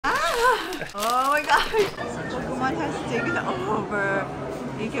Oh my gosh! Pokemon has taken over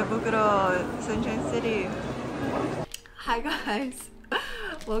Ikebukuro, Sunshine City. Hi guys!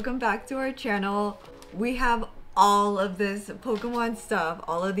 Welcome back to our channel. We have all of this Pokemon stuff.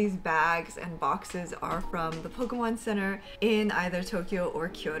 All of these bags and boxes are from the Pokemon Center in either Tokyo or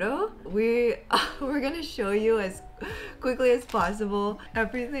Kyoto. We're gonna show you as quickly as possible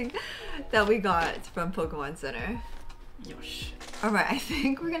everything that we got from Pokemon Center. Yosh. Alright, I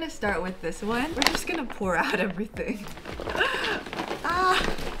think we're gonna start with this one. We're just gonna pour out everything.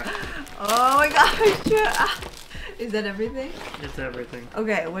 Oh my gosh! Is that everything? It's everything.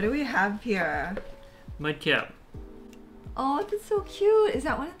 Okay, what do we have here? Mudkip. Oh, that's so cute. Is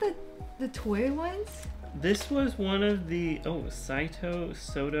that one of the toy ones? This was one of the, oh, Saito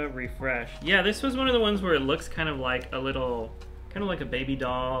Soda Refresh. Yeah, this was one of the ones where it looks kind of like a little, kind of like a baby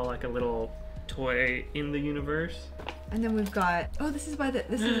doll, like a little toy in the universe. And then we've got, oh, this is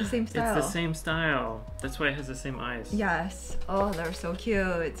the same style. It's the same style. That's why it has the same eyes. Yes. Oh, they're so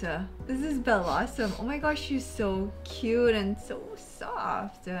cute. This is Bellossom. Oh my gosh, she's so cute and so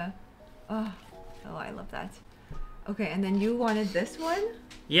soft. Oh, I love that. Okay, and then you wanted this one?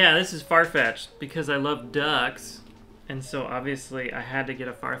 Yeah, this is Farfetch'd because I love ducks. And so obviously I had to get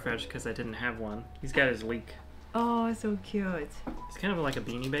a Farfetch'd because I didn't have one. He's got his leek. Oh, so cute. It's kind of like a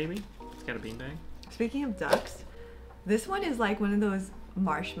beanie baby. It's got a beanbag. Speaking of ducks, this one is like one of those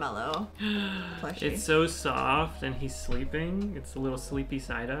marshmallow plushies. It's so soft and he's sleeping. It's a little sleepy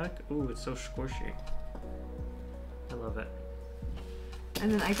Psyduck. Ooh, it's so squishy. I love it.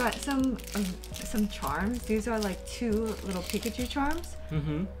 And then I got some charms. These are like 2 little Pikachu charms.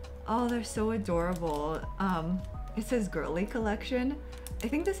 Mm-hmm. Oh, they're so adorable. It says girly collection. I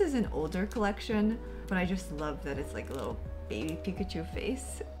think this is an older collection, but I just love that it's like a little baby Pikachu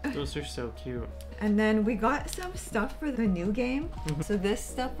face. Those are so cute. And then we got some stuff for the new game. So this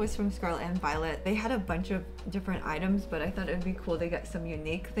stuff was from Scarlet and Violet. They had a bunch of different items, but I thought it would be cool to get some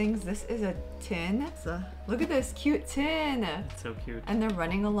unique things. This is a tin. So look at this cute tin. It's so cute. And they're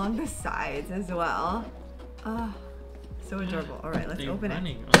running along the sides as well. Oh, so adorable. All right, let's open it. They're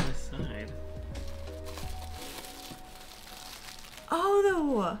running on the side. Oh,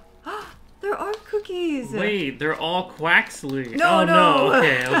 no. There are cookies. Wait, they're all Quaxly. No, oh, no.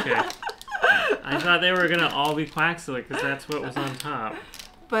 Okay. I thought they were gonna all be Quaxly because that's what was on top.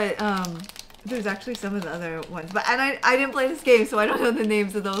 But there's actually some of the other ones. But I didn't play this game, so I don't know the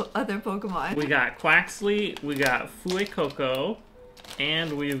names of the other Pokemon. We got Quaxly, we got Fuecoco,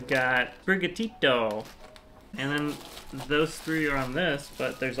 and we've got Brigatito. And then those 3 are on this,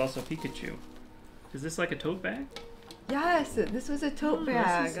 but there's also Pikachu. Is this like a tote bag? Yes, this was a tote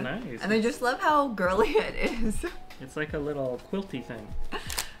bag. This is nice. And I just love how girly it is. It's like a little quilty thing.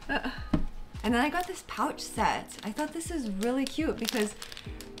 And then I got this pouch set. I thought this is really cute because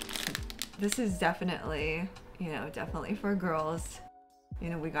this is definitely, definitely for girls.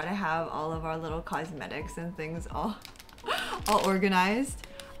 We gotta have all of our little cosmetics and things all organized.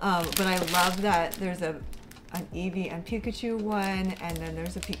 But I love that there's an Eevee and Pikachu one, and then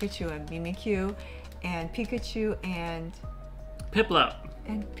there's a Pikachu and Mimikyu, and Pikachu and Piplup.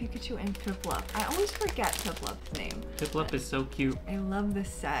 And Pikachu and Piplup. I always forget Piplup's name. Piplup is so cute. I love this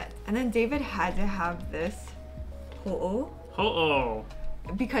set. And then David had to have this Ho-Oh. Ho-Oh.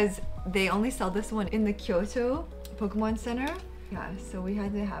 Because they only sell this one in the Kyoto Pokemon Center. Yeah, so we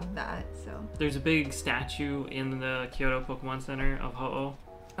had to have that, so. There's a big statue in the Kyoto Pokemon Center of Ho-Oh.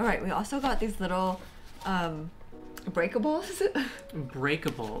 Alright, we also got these little breakables.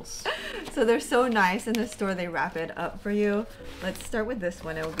 Breakables. So they're so nice in the store. They wrap it up for you. Let's start with this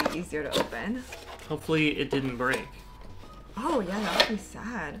one. It will be easier to open. Hopefully it didn't break. Oh yeah, that would be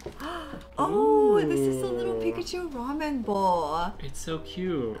sad. Oh, this is a little Pikachu ramen bowl. It's so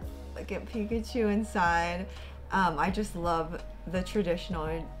cute. Look at Pikachu inside. I just love the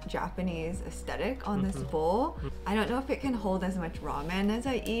traditional Japanese aesthetic on this bowl. I don't know if it can hold as much ramen as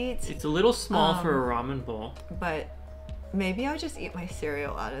I eat. It's a little small for a ramen bowl. But maybe I'll just eat my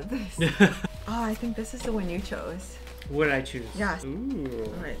cereal out of this. Oh, I think this is the one you chose. What did I choose? Yes. Ooh.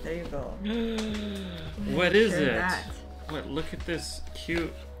 All right, there you go. What is it? That. What? Look at this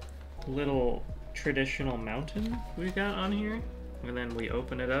cute little traditional mountain we got on here. And then we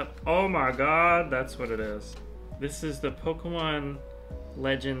open it up. Oh my god, that's what it is. This is the Pokemon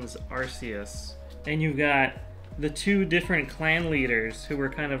Legends Arceus. And you've got the 2 different clan leaders who were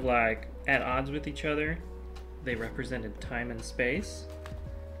kind of like at odds with each other. They represented time and space.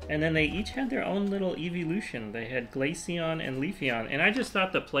 And then they each had their own little evolution. They had Glaceon and Leafeon. And I just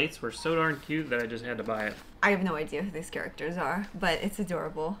thought the plates were so darn cute that I just had to buy it. I have no idea who these characters are, but it's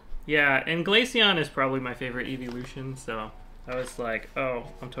adorable. Yeah, and Glaceon is probably my favorite evolution, so I was like, oh,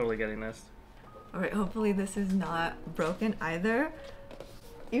 I'm totally getting this. Alright, hopefully this is not broken either.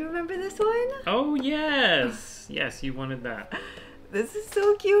 You remember this one? Oh, yes! Yes, you wanted that. This is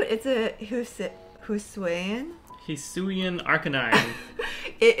so cute. It's a Hisuian. Hisuian Arcanine.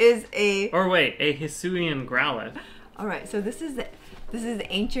 It is a... Or wait, a Hisuian Growlithe. Alright, so this is the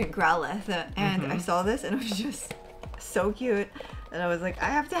ancient Growlithe, and I saw this and it was just so cute. And I was like, I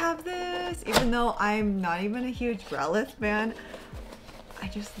have to have this, even though I'm not even a huge Growlithe fan. I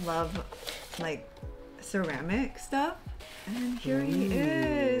just love like ceramic stuff. And here he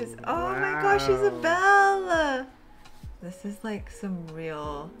is. Oh my gosh, Isabelle! This is like some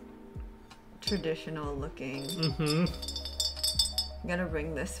real traditional looking. I'm gonna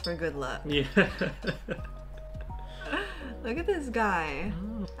ring this for good luck. Yeah. Look at this guy.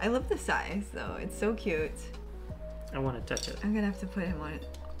 Oh. I love the size though. It's so cute. I want to touch it. I'm gonna have to put him on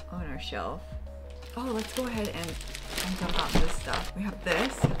our shelf. Oh, let's go ahead and dump out this stuff. We have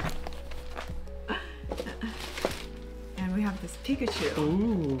this. And we have this Pikachu.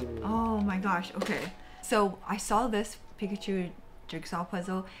 Ooh. Oh my gosh, okay. So I saw this Pikachu jigsaw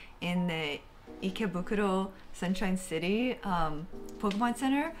puzzle in the Ikebukuro Sunshine City Pokemon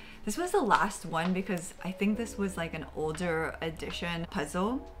Center. This was the last one because I think this was like an older edition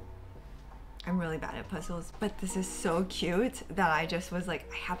puzzle. I'm really bad at puzzles, but this is so cute that I just was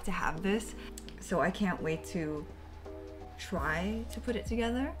like, I have to have this. So I can't wait to try to put it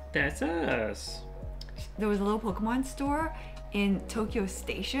together. That's us. There was a little Pokemon store in Tokyo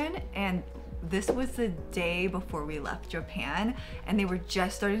Station, and this was the day before we left Japan, and they were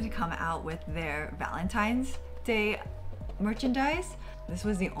just starting to come out with their Valentine's Day merchandise. This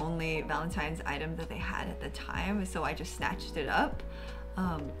was the only Valentine's item that they had at the time, so I just snatched it up.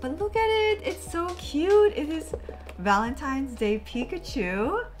 But look at it, it's so cute. It is Valentine's Day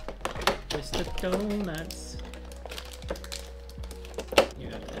Pikachu. Mr. Donuts.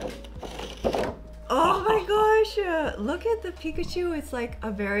 Oh my gosh, look at the Pikachu. It's like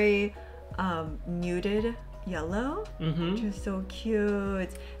a very muted yellow, which is so cute.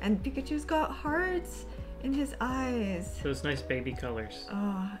 And Pikachu's got hearts in his eyes. Those nice baby colors.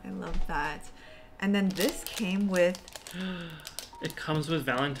 Oh, I love that. And then this came with... It comes with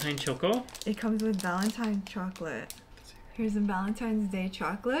Valentine Choco? It comes with Valentine chocolate. Here's some Valentine's Day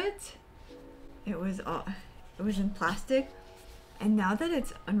chocolate. It was in plastic. And now that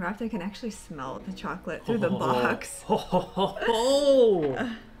it's unwrapped, I can actually smell the chocolate through the box.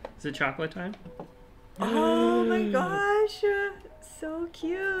 Is it chocolate time? Oh my gosh, so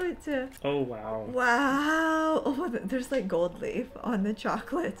cute. Oh wow. Wow. Oh, there's like gold leaf on the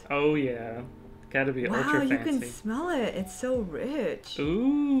chocolate. Oh yeah. Gotta be ultra fancy. Wow, you can smell it. It's so rich.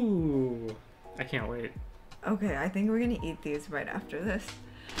 Ooh. I can't wait. Okay, I think we're gonna eat these right after this.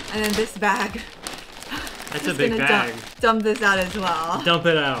 And then this bag. That's a big bag. Dump this out as well. Dump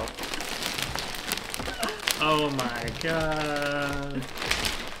it out. Oh my god.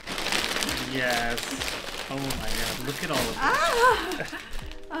 Yes. Oh my god. Look at all of this.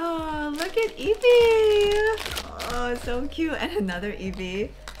 Oh, look at Eevee. Oh, so cute. And another Eevee.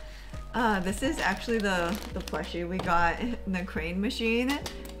 This is actually the plushie we got in the crane machine.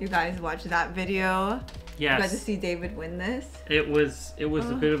 You guys watched that video. Yes. You got to see David win this. It was a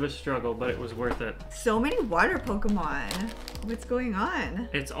bit of a struggle, but it was worth it. So many water Pokemon. What's going on?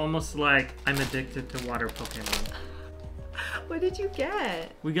 It's almost like I'm addicted to water Pokemon. What did you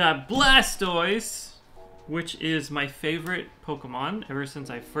get? We got Blastoise, which is my favorite Pokemon ever since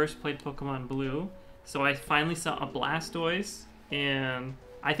I first played Pokemon Blue. So I finally saw a Blastoise, and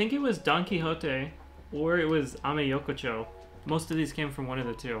I think it was Don Quixote or it was Ameyokocho. Most of these came from one of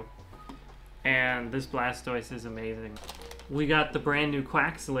the two. And this Blastoise is amazing. We got the brand new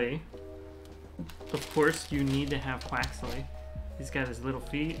Quaxley. Of course, you need to have Quaxley. He's got his little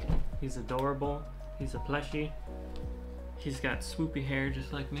feet. He's adorable. He's a plushie. He's got swoopy hair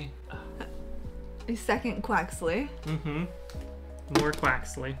just like me. A second Quaxley. More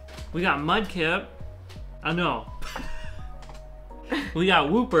Quaxley. We got Mudkip. Oh no. We got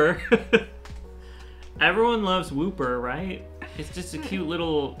Wooper. Everyone loves Wooper, right? It's just a cute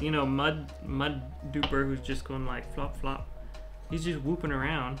little, you know, mud duper who's just going like flop flop. He's just whooping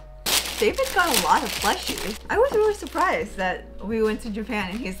around. David's got a lot of plushies. I was really surprised that we went to Japan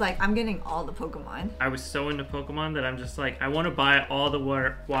and he's like, I'm getting all the Pokemon. I was so into Pokemon that I'm just like, I want to buy all the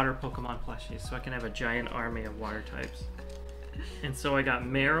water Pokemon plushies so I can have a giant army of water types. And so I got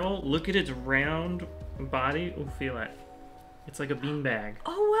Meryl. Look at its round body. Oh, feel it. It's like a beanbag.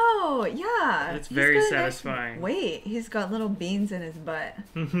 Oh wow, yeah. It's very satisfying. Nice weight. He's got little beans in his butt.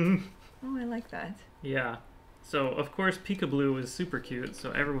 Oh, I like that. Yeah. So of course Peekaboo is super cute,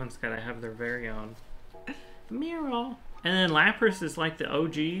 so everyone's gotta have their very own. Meryl. And then Lapras is like the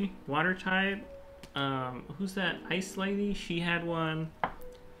OG water type. Who's that ice lady? She had one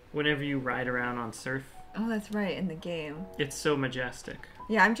whenever you ride around on surf. Oh, that's right, in the game. It's so majestic.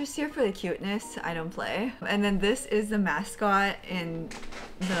 Yeah, I'm just here for the cuteness. I don't play. And then this is the mascot in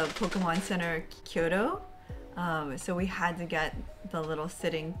the Pokemon Center Kyoto. So we had to get the little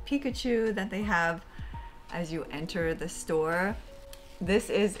sitting Pikachu that they have as you enter the store.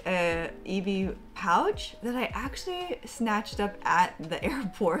 This is a Eevee pouch that I actually snatched up at the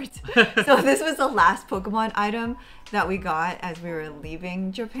airport. So this was the last Pokemon item that we got as we were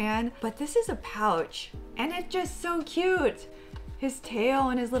leaving Japan. But this is a pouch and it's just so cute. His tail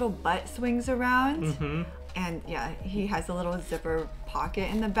and his little butt swings around. Mm-hmm. And yeah, he has a little zipper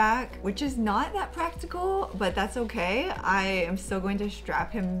pocket in the back, which is not that practical, but that's okay. I am still going to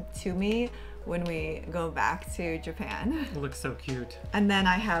strap him to me when we go back to Japan. It looks so cute. And then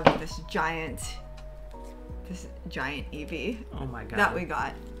I have this giant Eevee. Oh my god. That we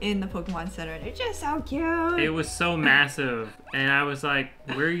got in the Pokemon Center. And it's just so cute. It was so massive. And I was like,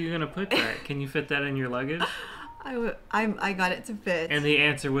 where are you gonna put that? Can you fit that in your luggage? I got it to fit. And the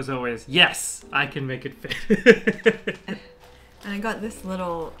answer was always, yes, I can make it fit. And I got this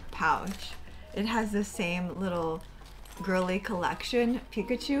little pouch. It has the same little girly collection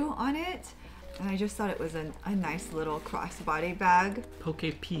Pikachu on it. And I just thought it was a nice little crossbody bag.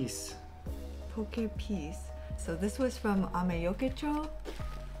 Poke piece. Poke piece. So this was from Ameyokecho.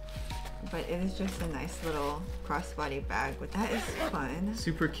 But it is just a nice little crossbody bag. But that is fun.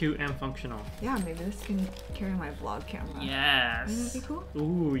 Super cute and functional. Yeah, maybe this can carry my vlog camera. Yes. Wouldn't that be cool?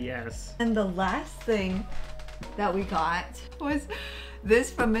 Ooh, yes. And the last thing that we got was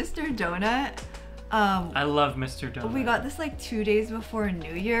this from Mr. Donut. I love Mr. Donut. We got this like 2 days before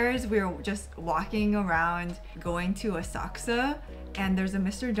New Year's. We were just walking around going to Asakusa, and there's a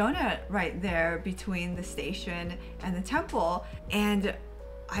Mr. Donut right there between the station and the temple. And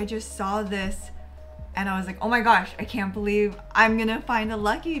I just saw this and I was like, oh my gosh, I can't believe I'm gonna find a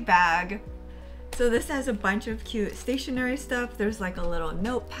lucky bag. So this has a bunch of cute stationery stuff. There's like a little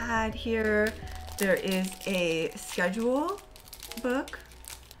notepad here. There is a schedule book.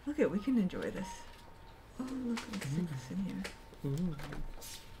 Look at, we can enjoy this. Oh, look, let's stick this in here.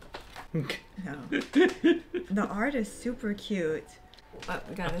 No. The art is super cute. Oh,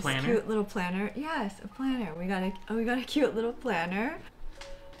 we got this cute little planner. Yes, a planner. We got a cute little planner.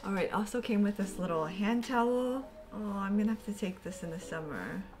 All right, also came with this little hand towel. Oh, I'm gonna have to take this in the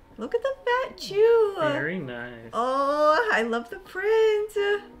summer. Look at the fat chew. Very nice. Oh, I love the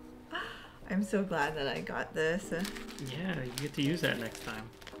print. I'm so glad that I got this. Yeah, you get to use that next time.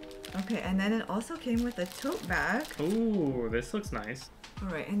 Okay, and then it also came with a tote bag. Ooh, this looks nice. All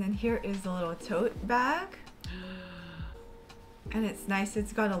right, and then here is the little tote bag. And it's nice.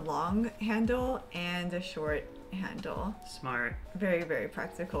 It's got a long handle and a short handle. Smart. Very, very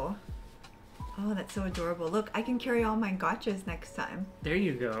practical. Oh, that's so adorable. Look, I can carry all my gotchas next time. There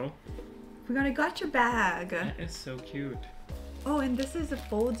you go. We got a gotcha bag. That is so cute. Oh, and this is a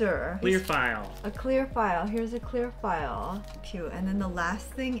folder. Clear file. A clear file. Here's a clear file. Cute. And then the last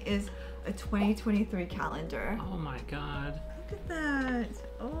thing is a 2023 calendar. Oh my god. Look at that.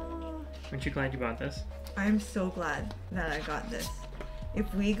 Oh. Aren't you glad you bought this? I'm so glad that I got this.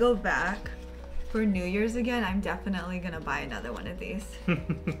 If we go back for New Year's again, I'm definitely gonna buy another one of these.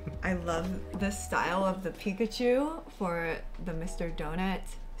 I love the style of the Pikachu for the Mr. Donut.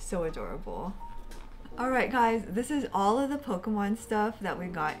 So adorable. Alright guys, this is all of the Pokemon stuff that we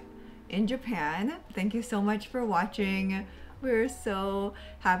got in Japan. Thank you so much for watching. We're so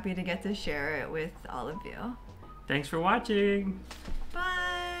happy to get to share it with all of you. Thanks for watching.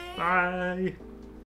 Bye! Bye!